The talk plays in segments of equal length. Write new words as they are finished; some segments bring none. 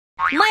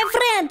My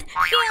friend,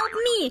 help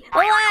me!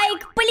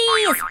 Like,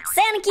 please!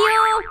 Thank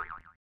you!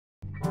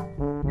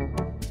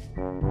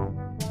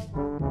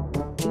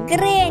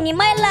 Granny,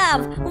 my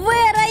love,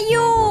 where are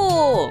you?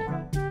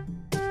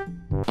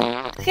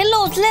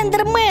 Hello,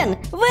 Slenderman!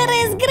 Where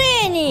is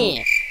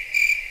Granny?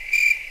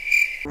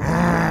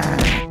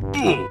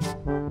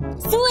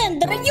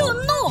 Slender, you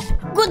noob!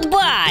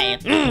 Goodbye!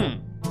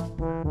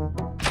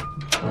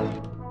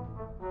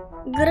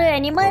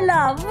 Granny, my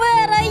love,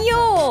 where are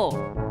you?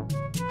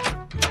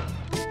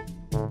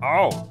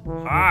 Oh,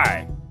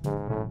 hi.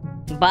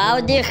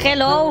 Baldi,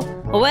 hello.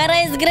 Where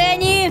is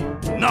Granny?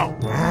 No.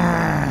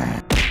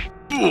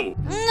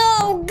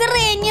 No,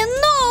 Granny,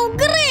 no,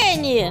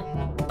 Granny!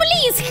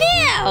 Please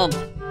help!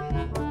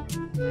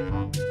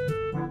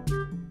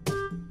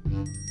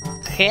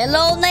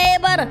 Hello,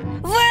 neighbor.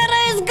 Where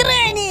is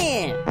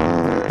Granny?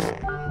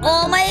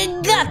 Oh my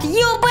God,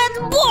 you bad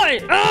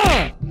boy!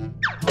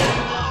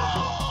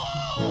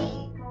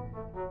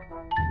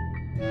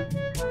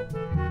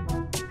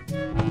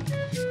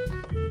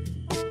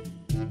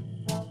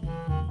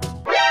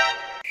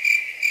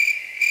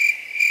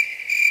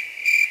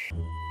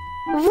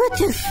 What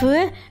the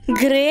fuck?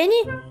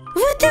 Granny?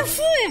 What the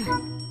fuck?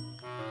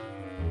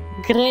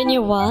 Granny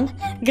 1,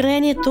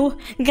 Granny 2,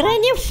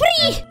 Granny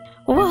 3!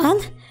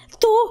 1,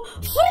 2,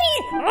 3!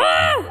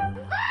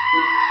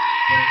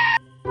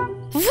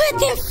 What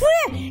the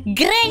fuck?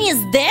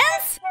 Granny's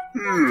dance?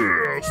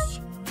 Yes.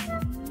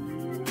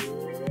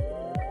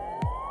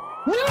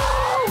 No,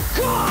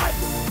 God!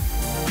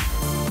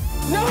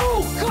 No,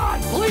 God,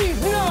 please,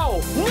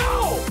 no!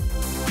 No!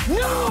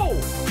 No!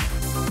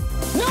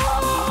 No!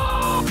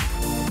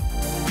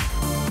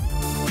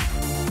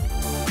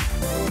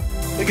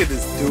 Look at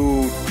this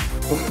dude.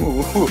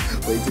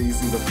 Wait till you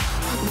see the.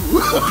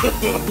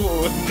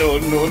 No,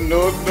 no,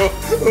 no, no.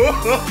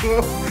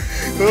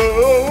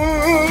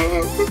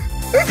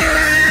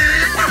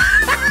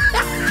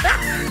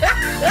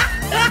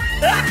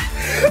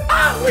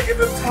 Ah, look at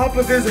the top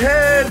of his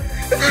head.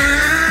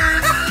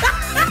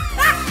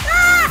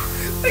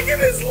 Look at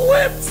his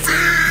lips.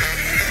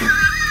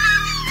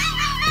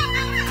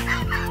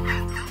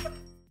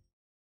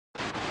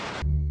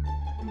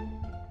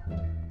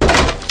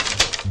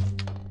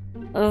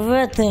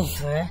 What the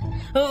fuck?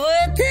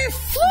 What the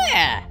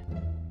fuck?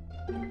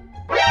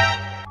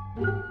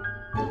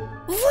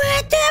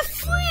 What the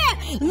fuck?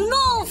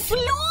 No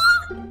floor?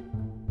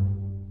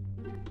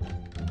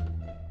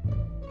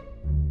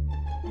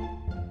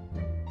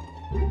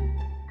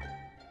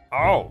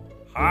 Oh,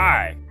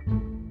 hi.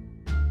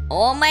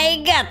 Oh my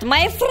God,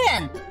 my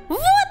friend!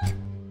 What?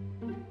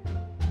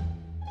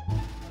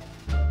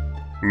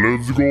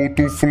 Let's go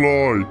to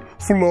fly.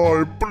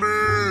 Fly,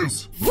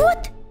 please.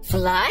 What?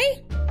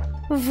 Fly?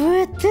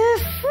 What the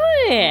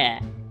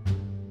fuck?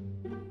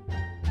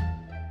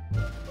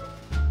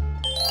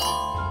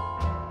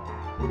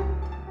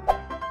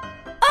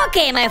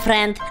 Okay, my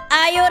friend,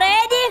 are you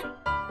ready?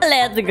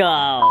 Let's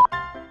go!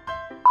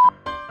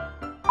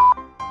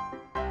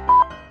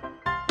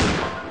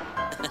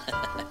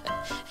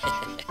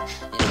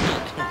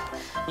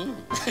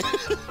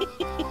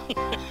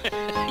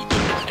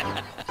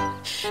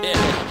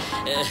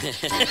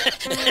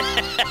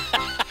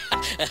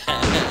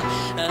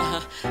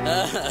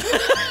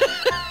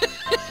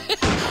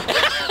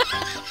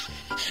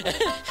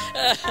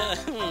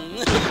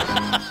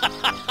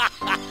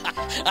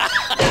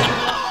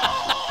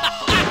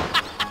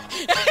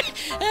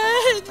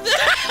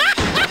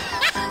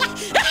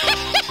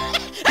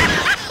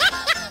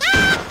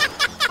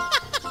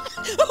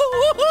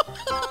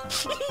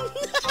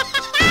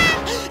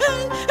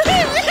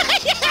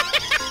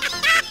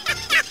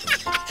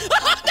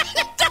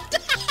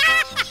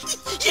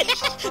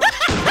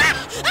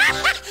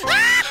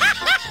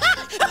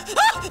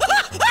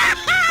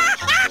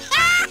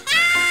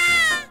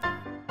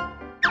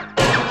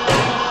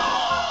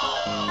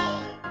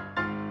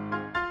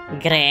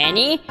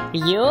 Granny,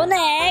 you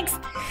next!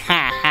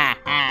 Ha ha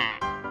ha!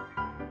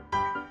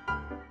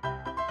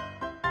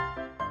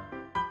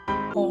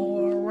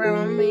 All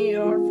around me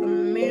are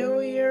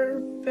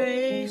familiar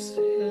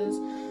faces,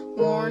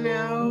 worn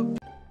out.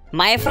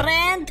 My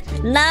friend,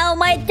 now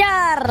my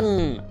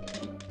turn!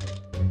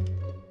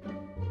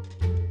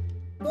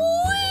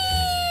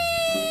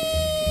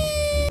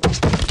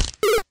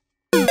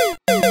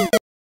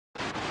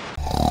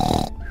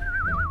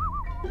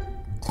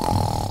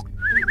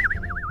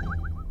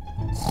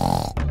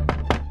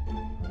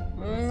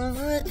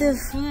 What the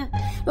fuck?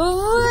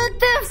 What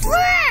the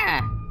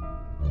fuck?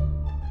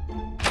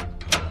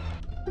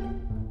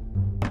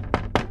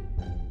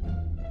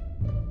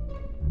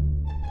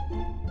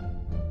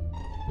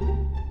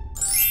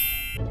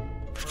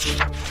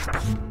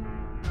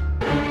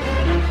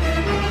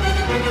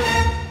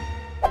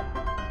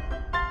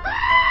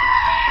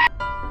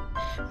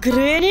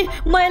 Granny,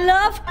 my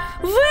love,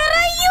 where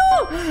are you?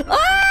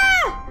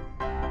 Ah!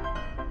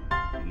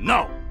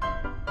 No.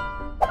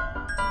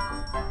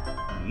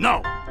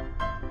 No.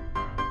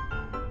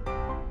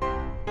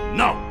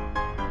 No.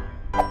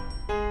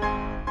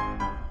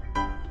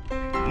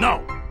 No.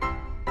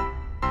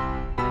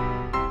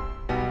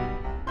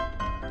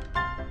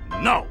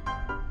 No.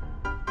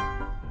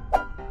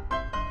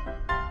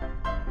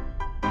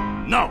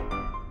 No.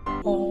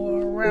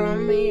 All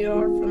around me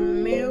are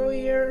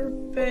familiar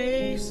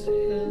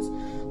faces,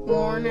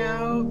 worn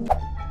out.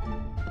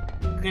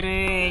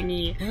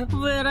 Granny,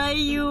 where are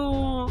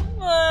you?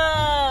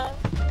 Ah!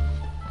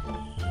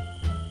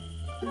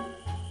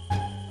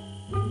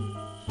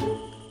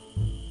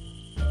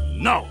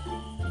 No.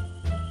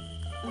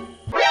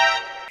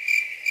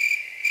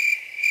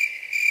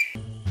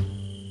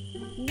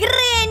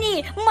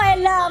 Granny, my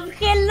love,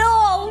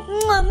 hello!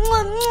 Mwah,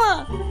 mwah, mwah.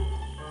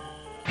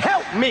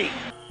 Help me!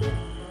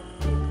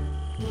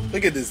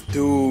 Look at this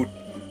dude.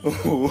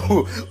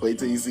 Wait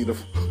till you see the.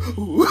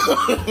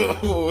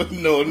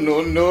 No,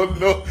 no, no,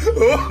 no.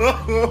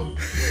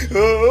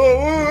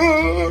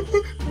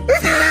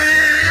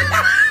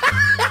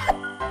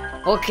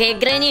 Okay,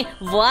 Granny,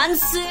 1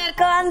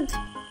 second.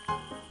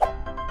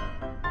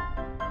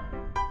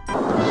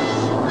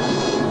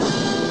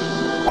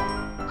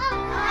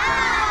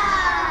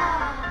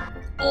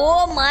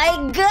 Oh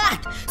my god!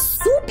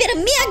 Super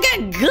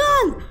mega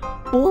gun!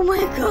 Oh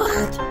my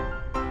god!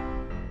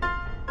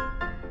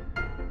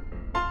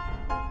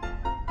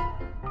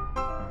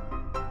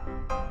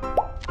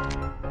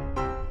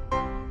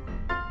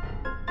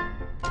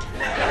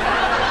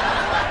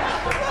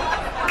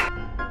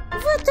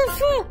 What the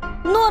fuck?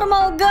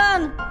 Normal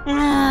gun!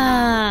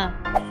 Ah.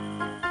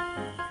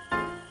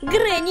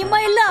 Granny,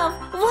 my love,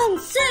 1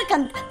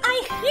 second!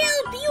 I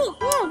help you!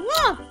 Mwah,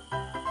 mwah.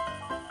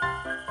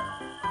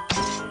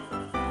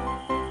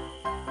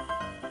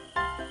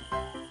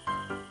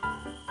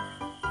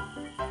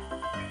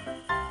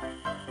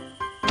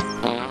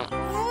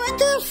 What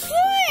the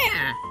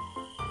fuck?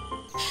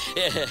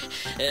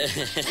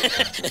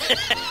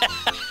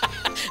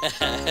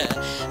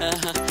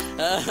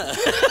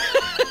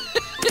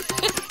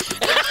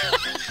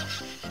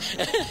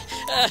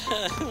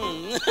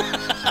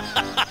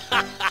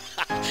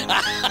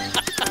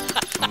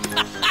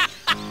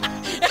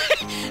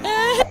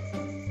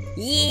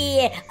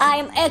 Yeah,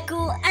 I'm a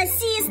cool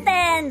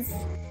assistant.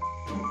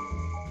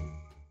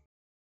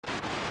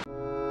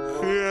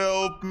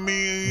 Help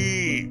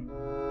me!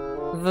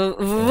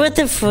 What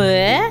the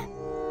fuck?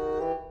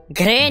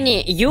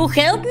 Granny, you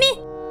help me?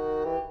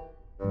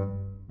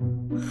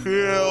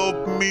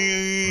 Help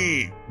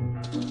me!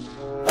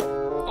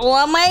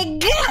 Oh my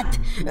god!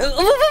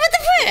 What the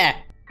fuck?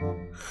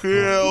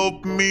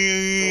 Help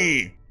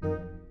me!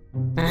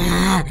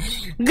 Ah,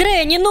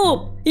 Granny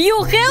noob,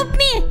 you help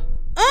me?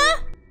 Huh?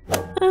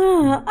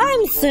 Ah,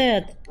 I'm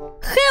sad.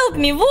 Help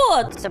me,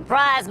 what?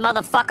 Surprise,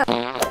 motherfucker!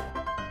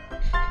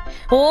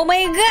 Oh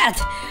my god!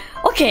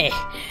 Okay,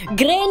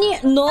 Granny,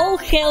 no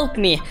help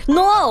me.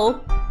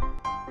 No!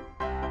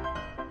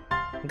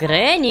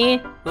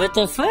 Granny, what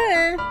the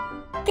fuck?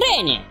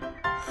 Granny!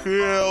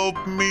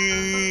 Help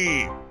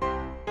me!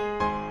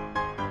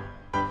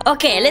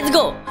 Okay, let's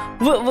go.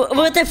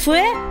 What the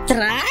fuck?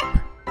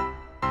 Trap?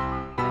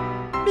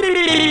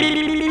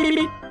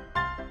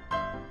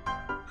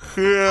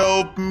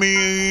 Help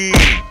me!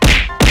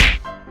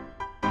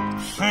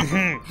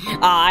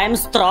 I'm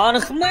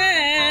strong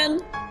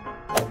man.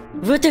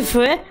 What the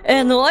fuck?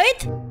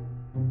 Annoyed?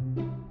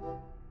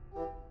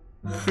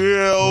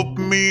 Help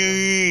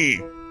me!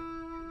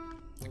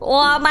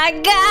 Oh my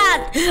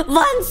god!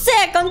 1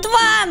 second,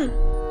 one!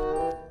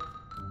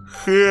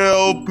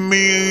 Help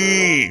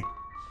me!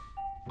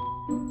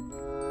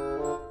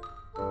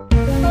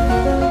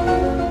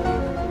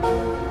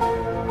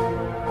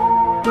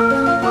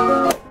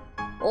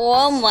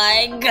 Oh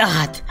my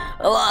god!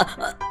 What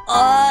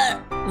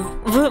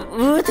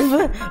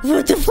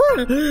the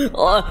fuck?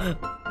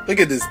 Look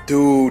at this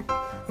dude.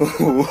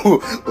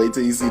 Wait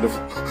till you see the.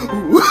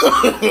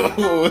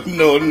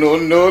 No, no,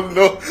 no,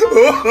 no.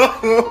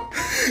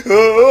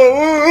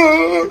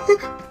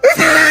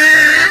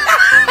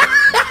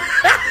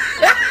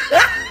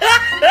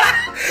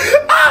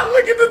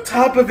 Look at the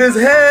top of his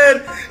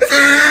head.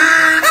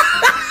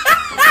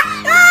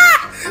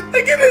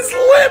 Look at his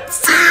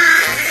lips.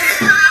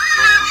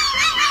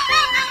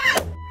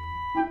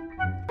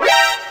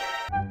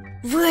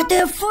 What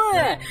the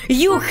fuck?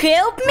 You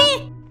help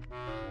me?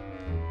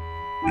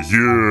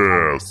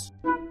 Yes!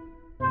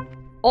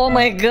 Oh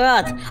my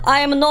god,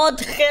 I'm not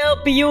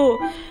help you.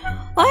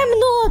 I'm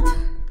not.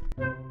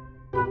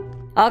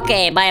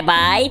 Okay, bye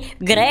bye.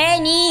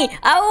 Granny,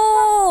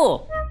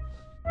 ow!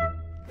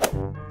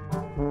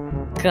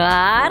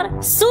 Car?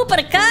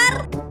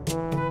 Supercar?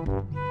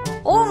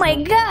 Oh my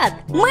god,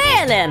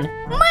 melon!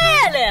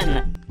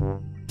 Melon!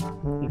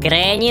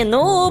 Granny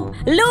noob,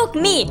 look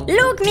me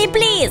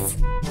please!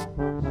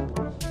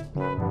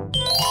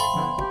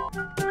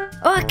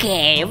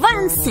 Okay,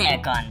 1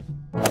 second.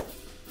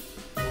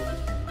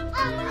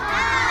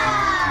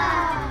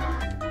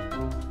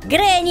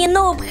 Granny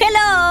noob,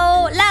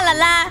 hello! La la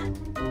la!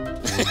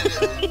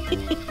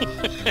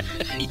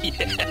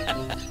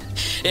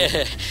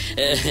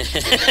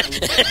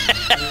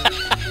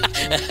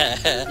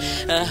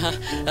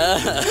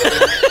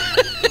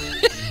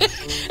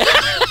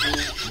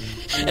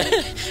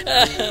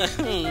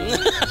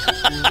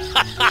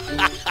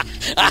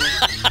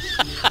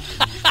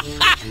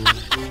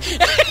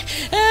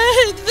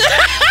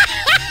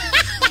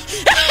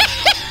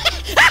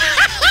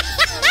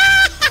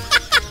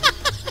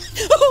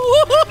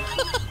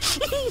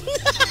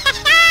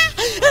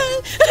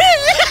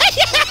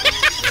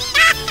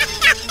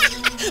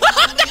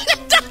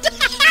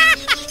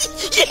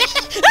 Yeah!